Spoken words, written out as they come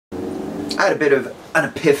I had a bit of an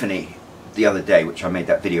epiphany the other day, which I made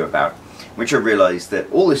that video about, which I realised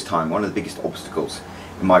that all this time one of the biggest obstacles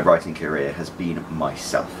in my writing career has been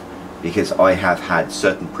myself, because I have had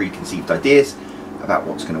certain preconceived ideas about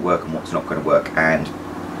what's going to work and what's not going to work, and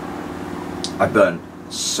I burned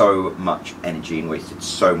so much energy and wasted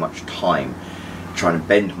so much time trying to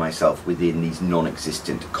bend myself within these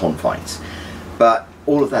non-existent confines. But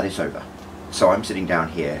all of that is over, so I'm sitting down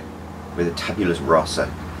here with a tabula rasa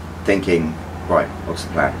thinking, right, what's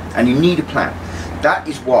the plan? And you need a plan. That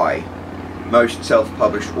is why most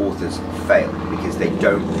self-published authors fail, because they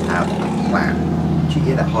don't have a plan. Do you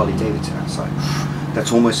hear that Harley Davidson outside?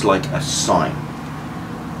 That's almost like a sign.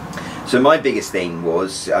 So my biggest thing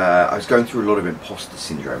was, I was going through a lot of imposter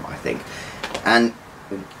syndrome, I think, and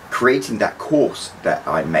creating that course that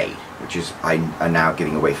I made, which is I'm now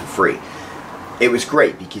giving away for free. It was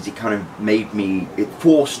great because it kind of made me, it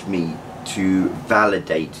forced me to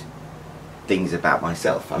validate things about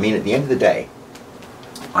myself. I mean, at the end of the day,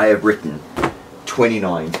 I have written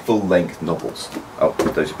 29 full-length novels. Oh,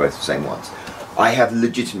 those are both the same ones. I have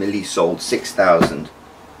legitimately sold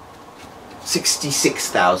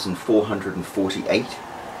 66,448.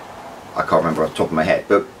 I can't remember off the top of my head,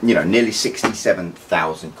 but you know, nearly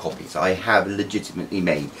 67,000 copies. I have legitimately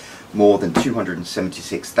made more than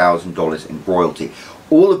 $276,000 in royalty.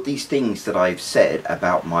 All of these things that I've said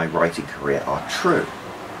about my writing career are true.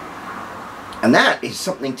 And that is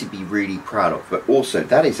something to be really proud of, but also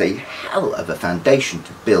that is a hell of a foundation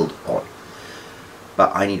to build on.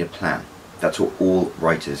 But I need a plan. That's what all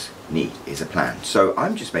writers need, is a plan. So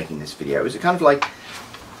I'm just making this video as a kind of like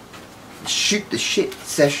shoot the shit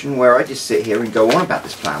session where I just sit here and go on about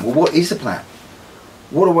this plan. Well, what is a plan?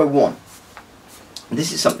 What do I want? And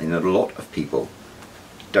this is something that a lot of people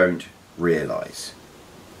don't realize.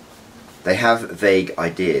 They have vague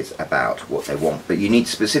ideas about what they want, but you need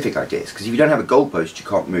specific ideas, because if you don't have a goalpost, you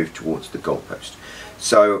can't move towards the goalpost.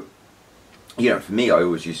 So, you know, for me, I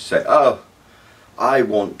always used to say, oh, I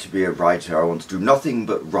want to be a writer, I want to do nothing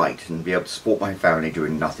but write and be able to support my family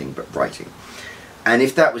doing nothing but writing. And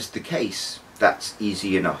if that was the case, that's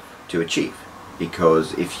easy enough to achieve,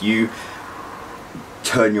 because if you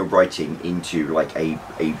turn your writing into like a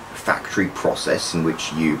factory process in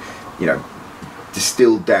which you know,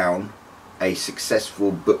 distill down a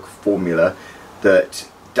successful book formula that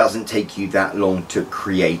doesn't take you that long to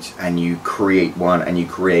create, and you create one and you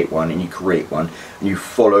create one and you create one, and you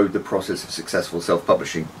follow the process of successful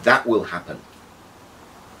self-publishing, that will happen.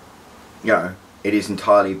 You know, it is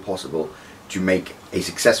entirely possible to make a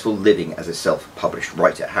successful living as a self-published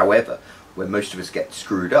writer. However, where most of us get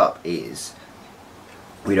screwed up is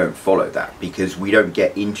we don't follow that, because we don't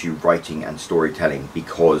get into writing and storytelling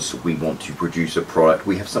because we want to produce a product.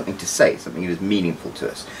 We have something to say, something that is meaningful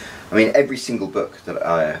to us. I mean, every single book that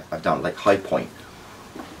I've done, like High Point,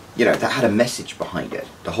 you know, that had a message behind it.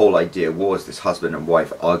 The whole idea was this husband and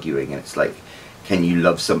wife arguing, and it's like, can you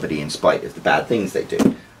love somebody in spite of the bad things they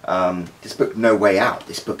do? This book, No Way Out,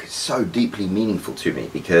 this book is so deeply meaningful to me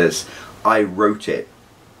because I wrote it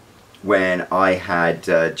when I had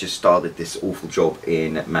just started this awful job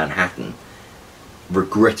in Manhattan,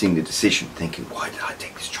 regretting the decision, thinking, why did I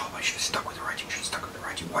take this job? I should have stuck with the writing,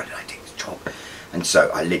 why did I take this job? And so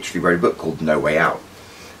I literally wrote a book called No Way Out,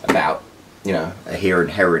 about, you know, a hero and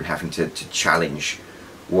heroine having to challenge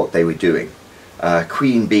what they were doing.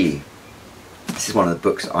 Queen Bee, this is one of the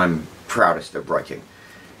books I'm proudest of writing.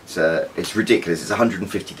 It's ridiculous, it's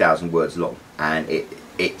 150,000 words long, and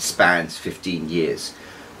it spans 15 years.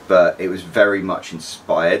 But it was very much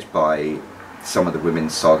inspired by some of the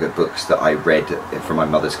women's saga books that I read from my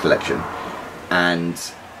mother's collection, and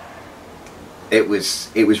it was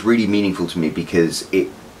really meaningful to me because it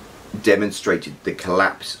demonstrated the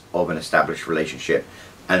collapse of an established relationship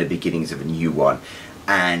and the beginnings of a new one,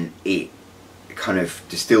 and it kind of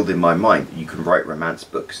distilled in my mind that you can write romance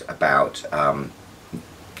books about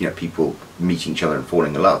you know, people meeting each other and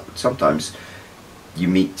falling in love, but sometimes you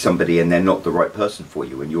meet somebody and they're not the right person for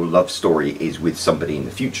you, and your love story is with somebody in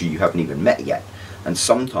the future you haven't even met yet. And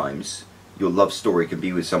sometimes your love story can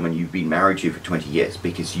be with someone you've been married to for 20 years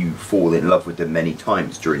because you fall in love with them many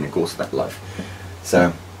times during the course of that life.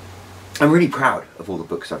 So I'm really proud of all the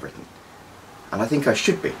books I've written, and I think I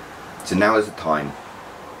should be. So now is the time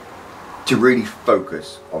to really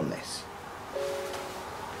focus on this.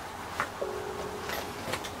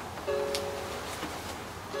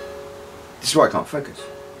 This is why I can't focus,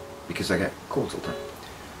 because I get calls all the time.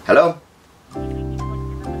 Hello?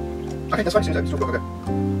 Okay, that's fine, okay.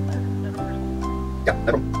 Yeah,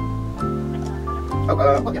 no problem.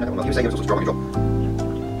 Oh, yeah, no problem. You were saying it was also strong on your jaw.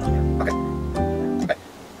 Okay. Okay.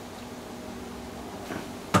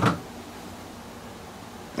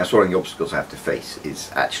 That's one of the obstacles I have to face, is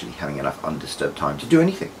actually having enough undisturbed time to do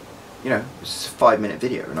anything. You know, it's a 5-minute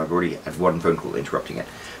video and I've already had one phone call interrupting it.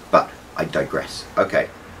 But I digress. Okay.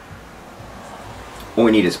 All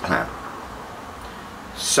we need is a plan.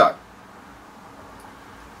 So,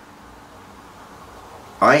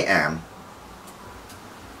 I am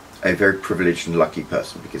a very privileged and lucky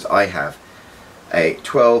person because I have a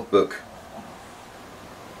 12-book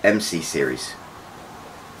MC series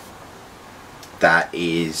that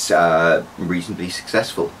is reasonably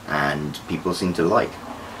successful and people seem to like.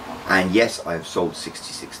 And yes, I've sold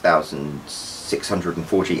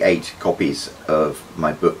 66,648 copies of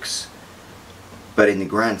my books, but in the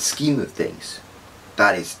grand scheme of things,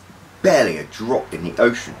 that is barely a drop in the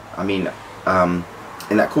ocean. I mean,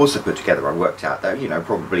 in that course I put together, I worked out that, you know,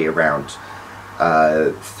 probably around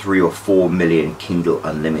 3 or 4 million Kindle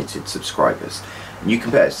Unlimited subscribers. And you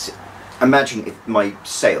compare, imagine if my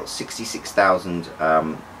sales,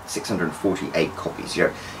 66,648 copies, you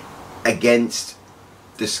know, against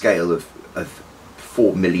the scale of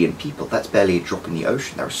 4 million people, that's barely a drop in the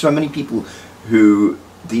ocean. There are so many people who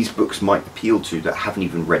these books might appeal to that haven't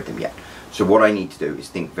even read them yet. So what I need to do is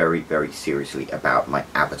think very, very seriously about my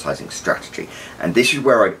advertising strategy. And this is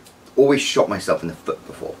where I always shot myself in the foot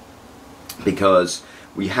before. Because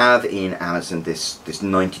we have in Amazon this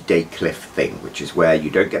 90-day cliff thing, which is where you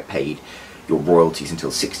don't get paid your royalties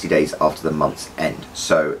until 60 days after the month's end.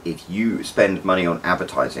 So if you spend money on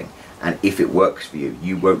advertising, and if it works for you,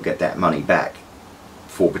 you won't get that money back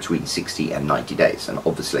for between 60 and 90 days. And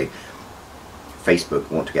obviously, Facebook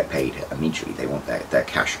want to get paid immediately. They want their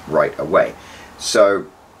cash right away. So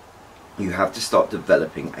you have to start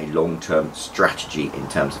developing a long-term strategy in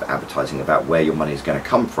terms of advertising about where your money is going to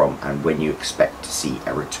come from and when you expect to see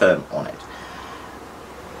a return on it.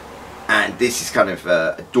 And this is kind of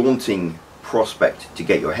a daunting prospect to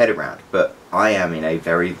get your head around, but I am in a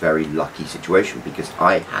very, very lucky situation because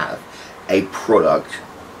I have a product,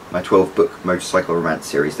 my 12-book motorcycle romance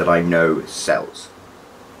series, that I know sells.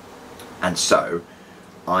 And so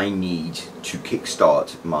I need to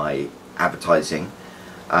kickstart my advertising,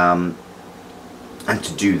 and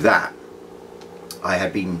to do that I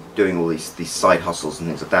had been doing all these side hustles and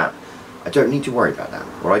things like that. I don't need to worry about that.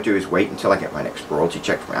 What I do is wait until I get my next royalty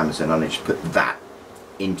check from Amazon and I just put that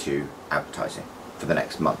into advertising for the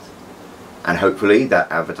next month. And hopefully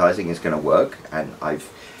that advertising is going to work, and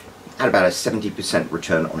I've had about a 70%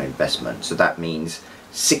 return on investment. So that means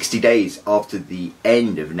 60 days after the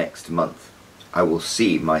end of next month I will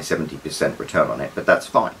see my 70% return on it, but that's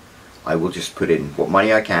fine. I will just put in what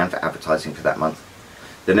money I can for advertising for that month.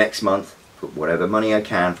 The next month, put whatever money I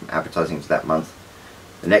can from advertising for that month.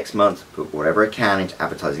 The next month, put whatever I can into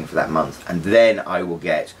advertising for that month, and then I will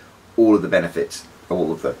get all of the benefits,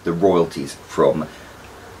 all of the royalties from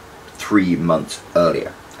 3 months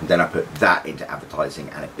earlier. And then I put that into advertising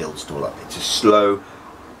and it builds it all up. It's a slow,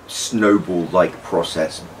 snowball-like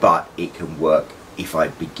process, but it can work if I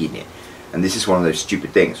begin it. And this is one of those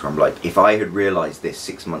stupid things where I'm like, if I had realized this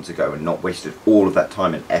 6 months ago and not wasted all of that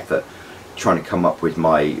time and effort trying to come up with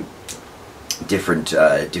my different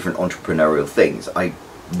entrepreneurial things, I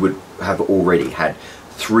would have already had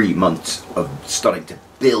 3 months of starting to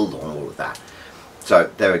build on all of that. So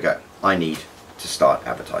there we go. I need to start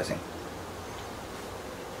advertising.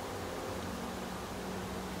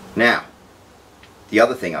 Now, the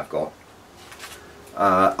other thing I've got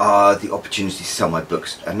are the opportunities to sell my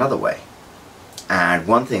books another way. And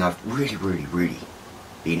one thing I've really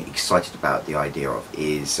been excited about the idea of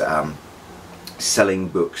is selling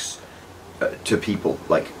books to people,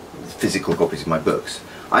 like physical copies of my books.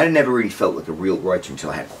 I never really felt like a real writer until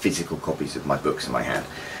I had physical copies of my books in my hand.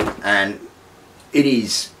 And it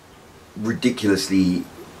is ridiculously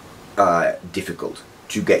difficult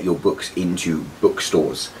to get your books into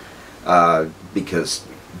bookstores because,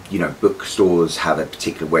 you know, bookstores have a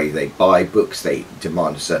particular way they buy books, they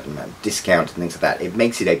demand a certain amount of discount and things like that. It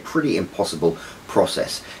makes it a pretty impossible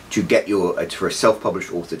process to get for a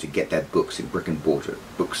self-published author to get their books in brick and mortar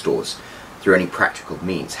bookstores through any practical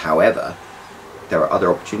means. However, there are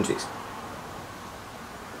other opportunities.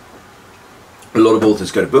 A lot of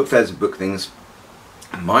authors go to book fairs and book things.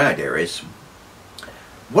 My idea is,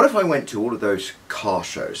 what if I went to all of those car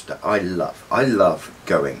shows that I love? I love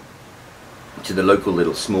going to the local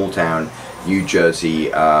little small town New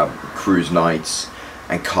Jersey cruise nights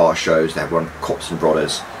and car shows. They have one, Cops and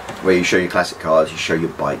Brothers, where you show your classic cars, you show your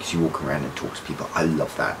bikes, you walk around and talk to people. I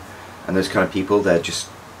love that. And those kind of people, they're just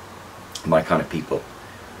my kind of people.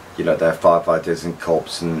 You know, they're firefighters and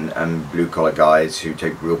cops and blue-collar guys who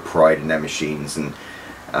take real pride in their machines, and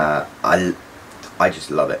I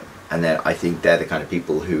just love it. And then I think they're the kind of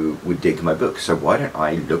people who would dig my books. So why don't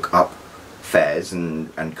I look up fairs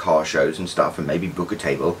and car shows and stuff, and maybe book a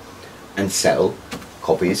table and sell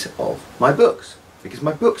copies of my books, because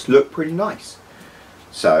my books look pretty nice.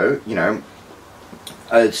 So, you know,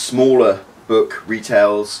 a smaller book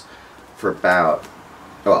retails for about,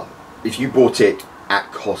 well, if you bought it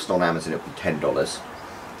at cost on Amazon, it would be $10.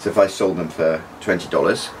 So if I sold them for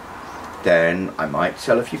 $20, then I might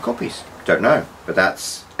sell a few copies. Don't know, but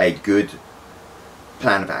that's a good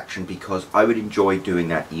plan of action, because I would enjoy doing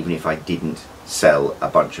that even if I didn't sell a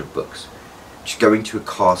bunch of books. Just going to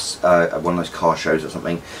one of those car shows or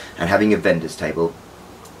something, and having a vendor's table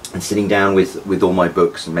and sitting down with all my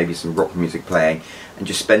books and maybe some rock music playing, and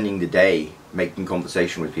just spending the day making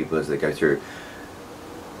conversation with people as they go through.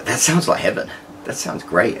 That sounds like heaven. That sounds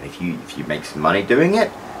great. And if you make some money doing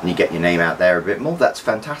it and you get your name out there a bit more, that's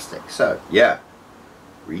fantastic. So yeah,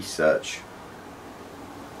 research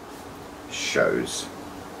shows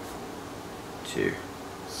to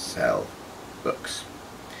sell books.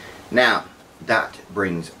 Now that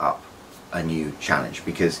brings up a new challenge,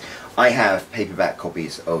 because I have paperback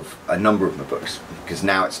copies of a number of my books, because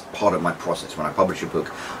now it's part of my process. When I publish a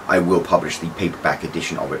book, I will publish the paperback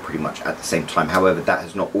edition of it pretty much at the same time. However, that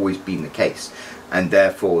has not always been the case, and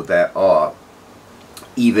therefore there are,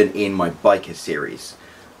 even in my biker series,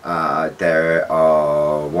 there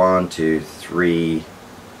are 1, 2, 3,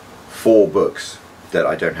 4 books that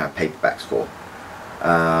I don't have paperbacks for.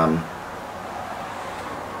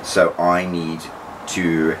 So I need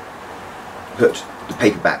to put the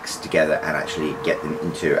paperbacks together and actually get them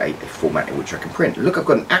into a format in which I can print. Look, I've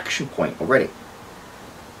got an action point already,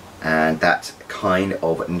 and that's kind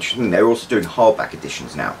of an interesting thing. They're also doing hardback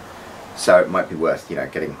editions now, so it might be worth, you know,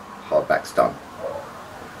 getting hardbacks done.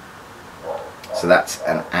 So that's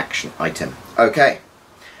an action item. Okay,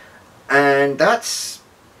 and that's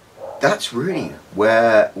really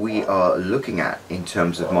where we are looking at in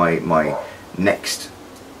terms of my next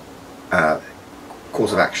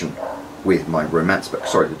course of action with my romance book.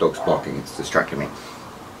 Sorry, the dog's barking, it's distracting me.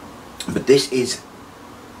 But this is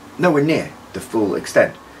nowhere near the full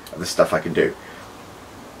extent of the stuff I can do.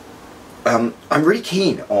 I'm really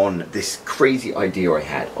keen on this crazy idea I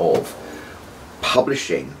had of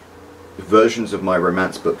publishing versions of my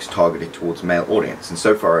romance books targeted towards male audience, and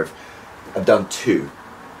so far I've done 2.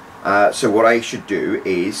 So what I should do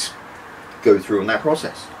is go through on that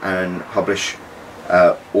process and publish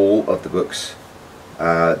all of the books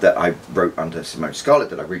that I wrote under Simone Scarlett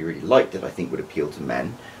that I really liked, that I think would appeal to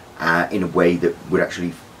men, in a way that would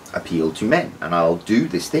actually appeal to men. And I'll do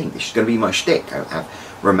this thing. This is going to be my shtick. I'll have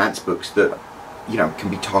romance books that, you know, can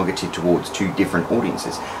be targeted towards 2 different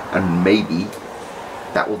audiences, and maybe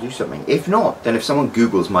that will do something. If not, then if someone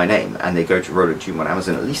Googles my name and they go to Roland Tune on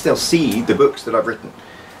Amazon, at least they'll see the books that I've written.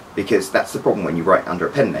 Because that's the problem when you write under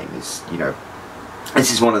a pen name, is, you know,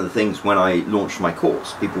 this is one of the things when I launched my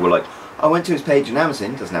course. People were like, I went to his page on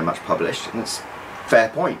Amazon, doesn't have much published, and it's fair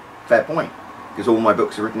point, because all my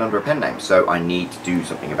books are written under a pen name, so I need to do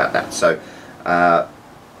something about that. So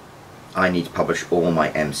I need to publish all my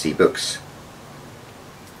MC books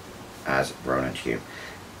as Roland Hume.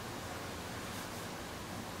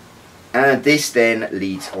 And this then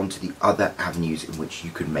leads on to the other avenues in which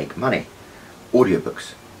you can make money.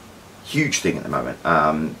 Audiobooks, huge thing at the moment,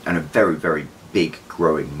 and a very, very big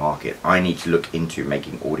growing market. I need to look into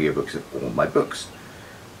making audiobooks of all my books,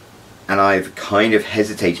 and I've kind of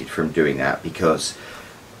hesitated from doing that because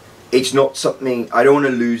it's not something, I don't want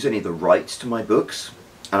to lose any of the rights to my books,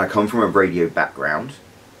 and I come from a radio background,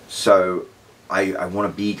 so I want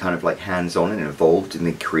to be kind of like hands-on and involved in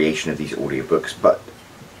the creation of these audiobooks, but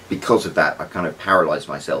because of that I've kind of paralyzed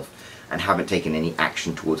myself and haven't taken any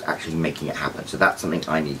action towards actually making it happen. So that's something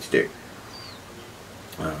I need to do.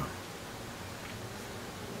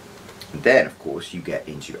 And then, of course, you get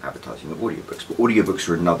into advertising of audiobooks. But audiobooks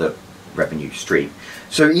are another revenue stream.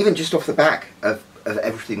 So even just off the back of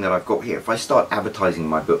everything that I've got here, if I start advertising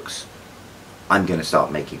my books, I'm going to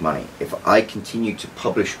start making money. If I continue to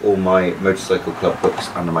publish all my Motorcycle Club books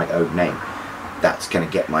under my own name, that's going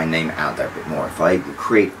to get my name out there a bit more. If I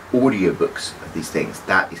create audiobooks of these things,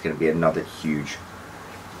 that is going to be another huge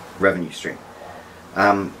revenue stream.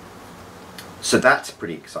 So that's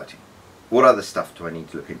pretty exciting. What other stuff do I need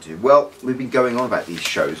to look into? Well, we've been going on about these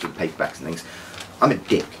shows with paperbacks and things. I'm a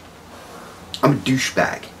dick. I'm a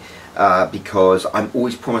douchebag. Because I'm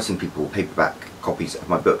always promising people paperback copies of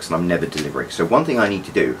my books and I'm never delivering. So one thing I need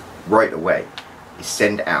to do right away is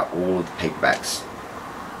send out all of the paperbacks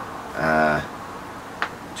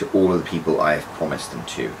to all of the people I have promised them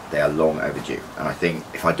to. They are long overdue. And I think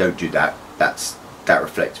if I don't do that, that's that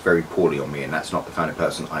reflects very poorly on me, and that's not the kind of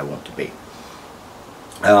person I want to be.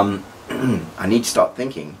 I need to start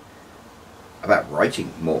thinking about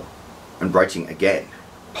writing more and writing again.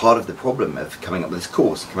 Part of the problem of coming up with this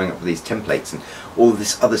course, coming up with these templates and all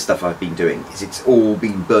this other stuff I've been doing, is it's all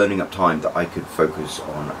been burning up time that I could focus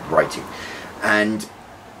on writing. And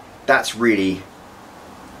that's really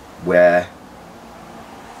where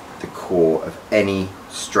the core of any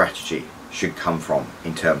strategy should come from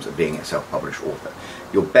in terms of being a self-published author.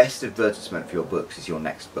 Your best advertisement for your books is your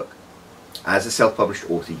next book. As a self-published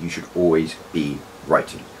author, you should always be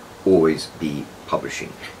writing, always be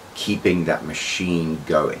publishing, keeping that machine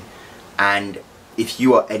going. And if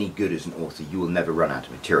you are any good as an author, you will never run out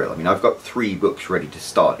of material. I mean, I've got 3 books ready to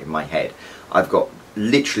start in my head. I've got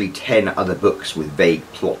literally 10 other books with vague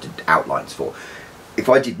plotted outlines for. If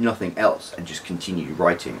I did nothing else and just continued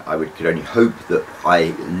writing, I could only hope that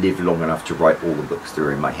I live long enough to write all the books that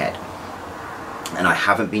are in my head. And I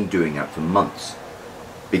haven't been doing that for months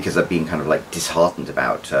because I've been kind of like disheartened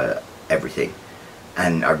about everything.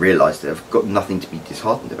 And I realised that I've got nothing to be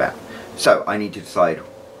disheartened about. So I need to decide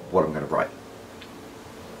what I'm going to write.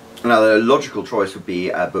 Now, the logical choice would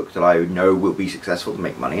be a book that I know will be successful to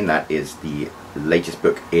make money, and that is the latest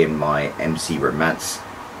book in my MC Romance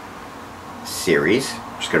series,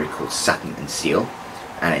 which is going to be called Satin and Seal.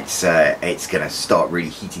 And it's going to start really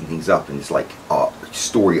heating things up in this like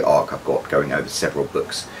story arc I've got going over several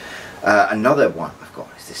books. Another one I've got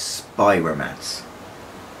is this spy romance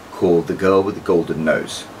called The Girl with the Golden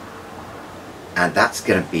Nose, and that's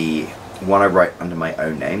going to be one I write under my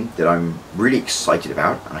own name that I'm really excited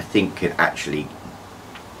about, and I think could actually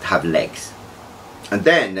have legs. And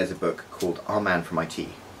then there's a book called Our Man from IT,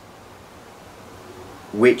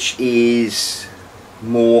 which is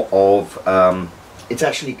more of it's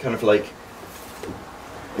actually kind of like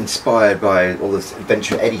inspired by all this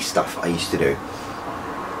Adventure Eddie stuff I used to do.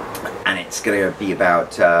 And it's going to be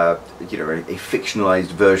about you know, a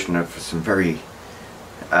fictionalized version of some very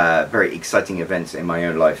very exciting events in my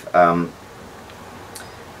own life, and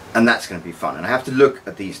that's going to be fun. And I have to look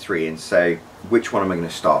at these 3 and say, which one am I going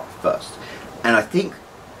to start first? And I think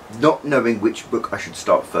not knowing which book I should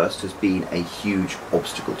start first has been a huge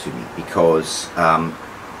obstacle to me, because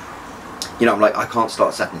you know, I'm like, I can't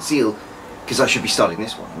start Satin and Seal because I should be starting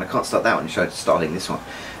this one, and I can't start that one, I should be starting this one.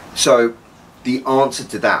 So the answer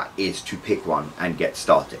to that is to pick one and get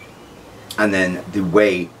started. And then the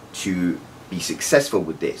way to be successful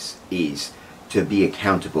with this is to be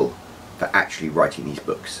accountable for actually writing these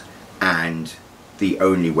books. And the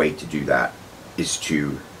only way to do that is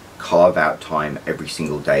to carve out time every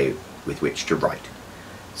single day with which to write.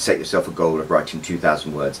 Set yourself a goal of writing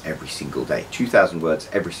 2,000 words every single day. 2,000 words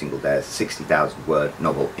every single day is a 60,000 word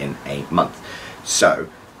novel in a month. So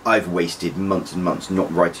I've wasted months and months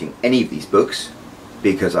not writing any of these books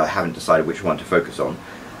because I haven't decided which one to focus on.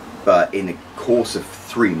 But in the course of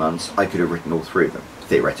 3 months, I could have written all 3 of them,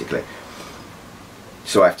 theoretically.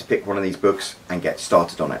 So I have to pick one of these books and get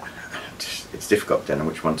started on it. It's difficult, don't know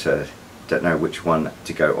which one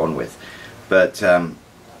to go on with. But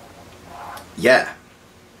yeah,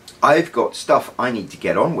 I've got stuff I need to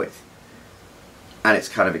get on with, and it's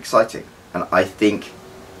kind of exciting. And I think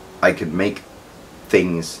I could make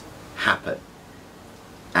things happen.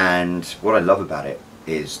 And what I love about it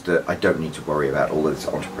is that I don't need to worry about all of this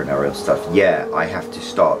entrepreneurial stuff. Yeah, I have to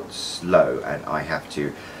start slow, and I have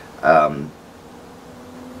to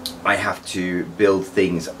build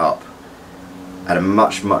things up at a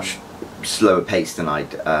much slower pace than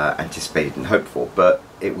I'd anticipated and hoped for, but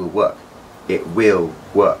it will work. It will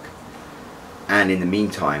work. And in the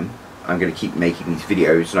meantime, I'm going to keep making these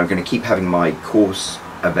videos, and I'm going to keep having my course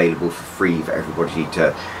available for free for everybody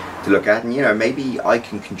to look at. And you know, maybe I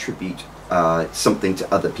can contribute something to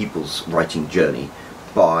other people's writing journey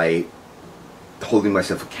by holding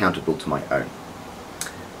myself accountable to my own.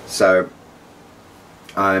 So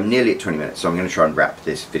I'm nearly at 20 minutes, so I'm going to try and wrap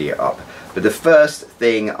this video up. But the first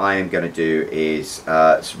thing I am going to do is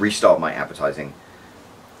restart my advertising,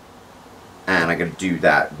 and I'm going to do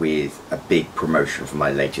that with a big promotion for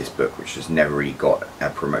my latest book, which has never really got a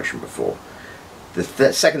promotion before. The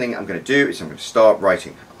second thing I'm going to do is I'm going to start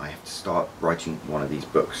writing. I have to start writing one of these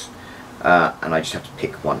books, and I just have to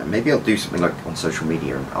pick one. And maybe I'll do something like on social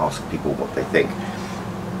media and ask people what they think.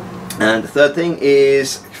 And the third thing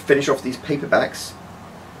is finish off these paperbacks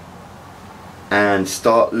and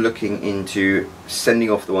start looking into sending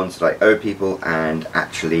off the ones that I owe people, and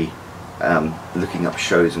actually looking up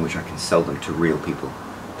shows in which I can sell them to real people.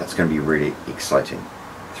 That's going to be really exciting.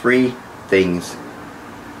 3 things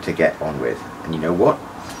to get on with. And you know what?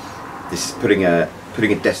 This is putting a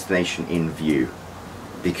destination in view,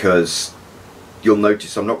 because you'll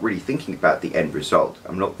notice I'm not really thinking about the end result.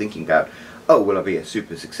 I'm not thinking about, oh, will I be a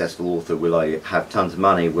super successful author? Will I have tons of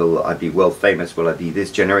money? Will I be world famous? Will I be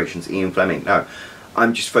this generation's Ian Fleming? No,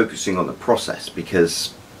 I'm just focusing on the process,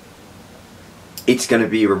 because it's going to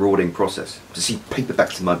be a rewarding process. To see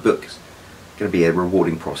paperbacks of my books, it's going to be a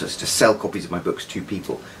rewarding process. To sell copies of my books to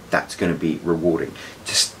people, that's going to be rewarding.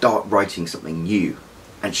 To start writing something new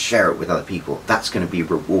and share it with other people, that's going to be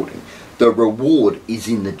rewarding. The reward is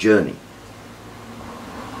in the journey.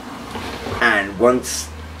 And once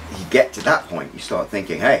you get to that point, you start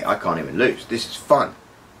thinking, hey, I can't even lose. This is fun.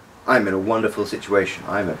 I'm in a wonderful situation.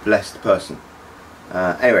 I'm a blessed person.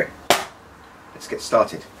 Anyway, let's get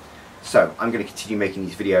started. So I'm going to continue making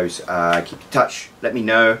these videos. Keep in touch. Let me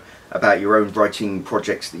know about your own writing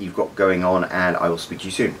projects that you've got going on, and I will speak to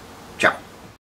you soon.